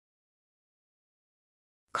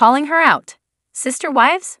calling her out. Sister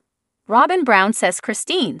wives? Robyn Brown says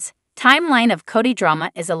Christine's timeline of Kody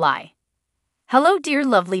drama is a lie. Hello dear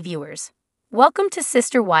lovely viewers. Welcome to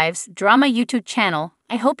Sister Wives Drama YouTube channel.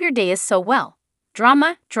 I hope your day is so well.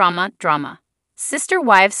 Drama. Sister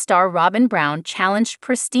Wives star Robyn Brown challenged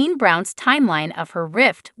Christine Brown's timeline of her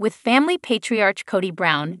rift with family patriarch Kody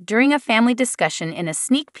Brown during a family discussion in a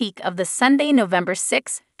sneak peek of the Sunday, November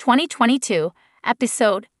 6, 2022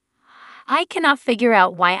 episode. I cannot figure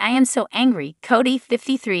out why I am so angry, Kody,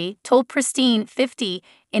 53, told Christine, 50,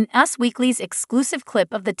 in Us Weekly's exclusive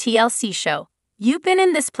clip of the TLC show. You've been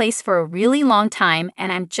in this place for a really long time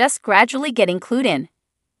and I'm just gradually getting clued in.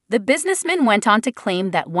 The businessman went on to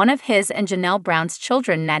claim that one of his and Janelle Brown's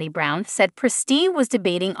children, Natty Brown, said Christine was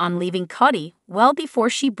debating on leaving Kody well before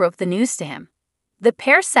she broke the news to him. The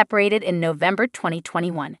pair separated in November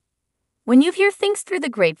 2021. When you hear things through the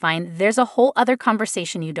grapevine, there's a whole other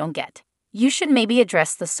conversation you don't get. You should maybe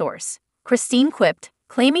address the source, Christine quipped,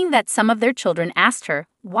 claiming that some of their children asked her,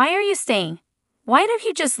 "Why are you staying? Why don't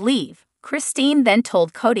you just leave?" Christine then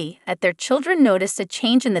told Kody that their children noticed a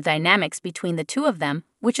change in the dynamics between the two of them,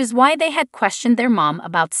 which is why they had questioned their mom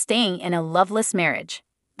about staying in a loveless marriage.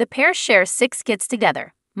 The pair share 6 kids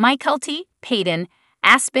together: Mykelti, Peyton,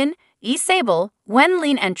 Aspen, Sable,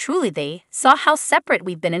 Wenlene, and truly they saw how separate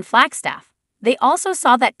we've been in Flagstaff. They also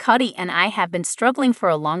saw that Kody and I have been struggling for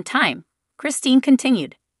a long time. Christine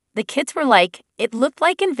continued. The kids were like, it looked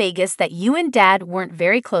like in Vegas that you and Dad weren't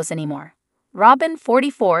very close anymore. Robyn,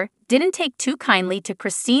 44, didn't take too kindly to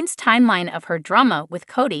Christine's timeline of her drama with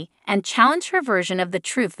Kody and challenged her version of the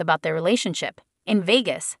truth about their relationship. In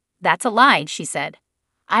Vegas, that's a lie, she said.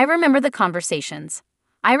 I remember the conversations.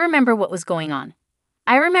 I remember what was going on.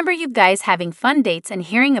 I remember you guys having fun dates and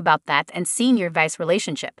hearing about that and seeing your guys'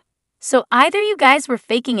 relationship. So either you guys were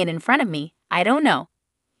faking it in front of me, I don't know.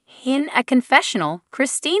 In a confessional,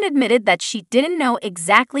 Christine admitted that she didn't know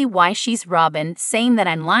exactly why she's Robyn, saying that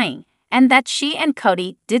I'm lying, and that she and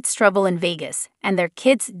Kody did struggle in Vegas, and their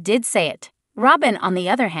kids did say it. Robyn, on the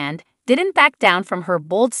other hand, didn't back down from her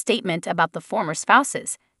bold statement about the former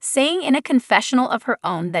spouses, saying in a confessional of her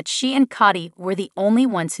own that she and Kody were the only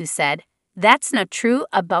ones who said, "That's not true."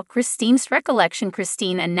 About Christine's recollection,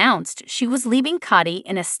 Christine announced she was leaving Kody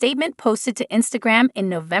in a statement posted to Instagram in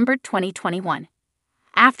November 2021.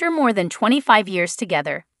 After more than 25 years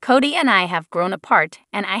together, Kody and I have grown apart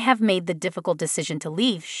and I have made the difficult decision to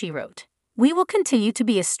leave, she wrote. We will continue to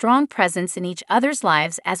be a strong presence in each other's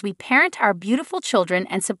lives as we parent our beautiful children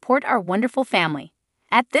and support our wonderful family.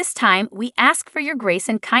 At this time, we ask for your grace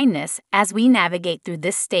and kindness as we navigate through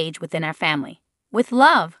this stage within our family. With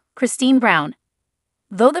love, Christine Brown.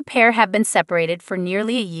 Though the pair have been separated for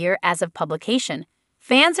nearly a year as of publication,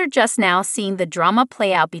 fans are just now seeing the drama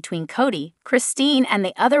play out between Kody, Christine, and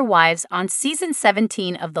the other wives on season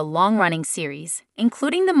 17 of the long-running series,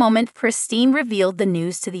 including the moment Christine revealed the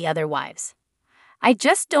news to the other wives. I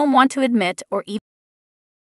just don't want to admit or even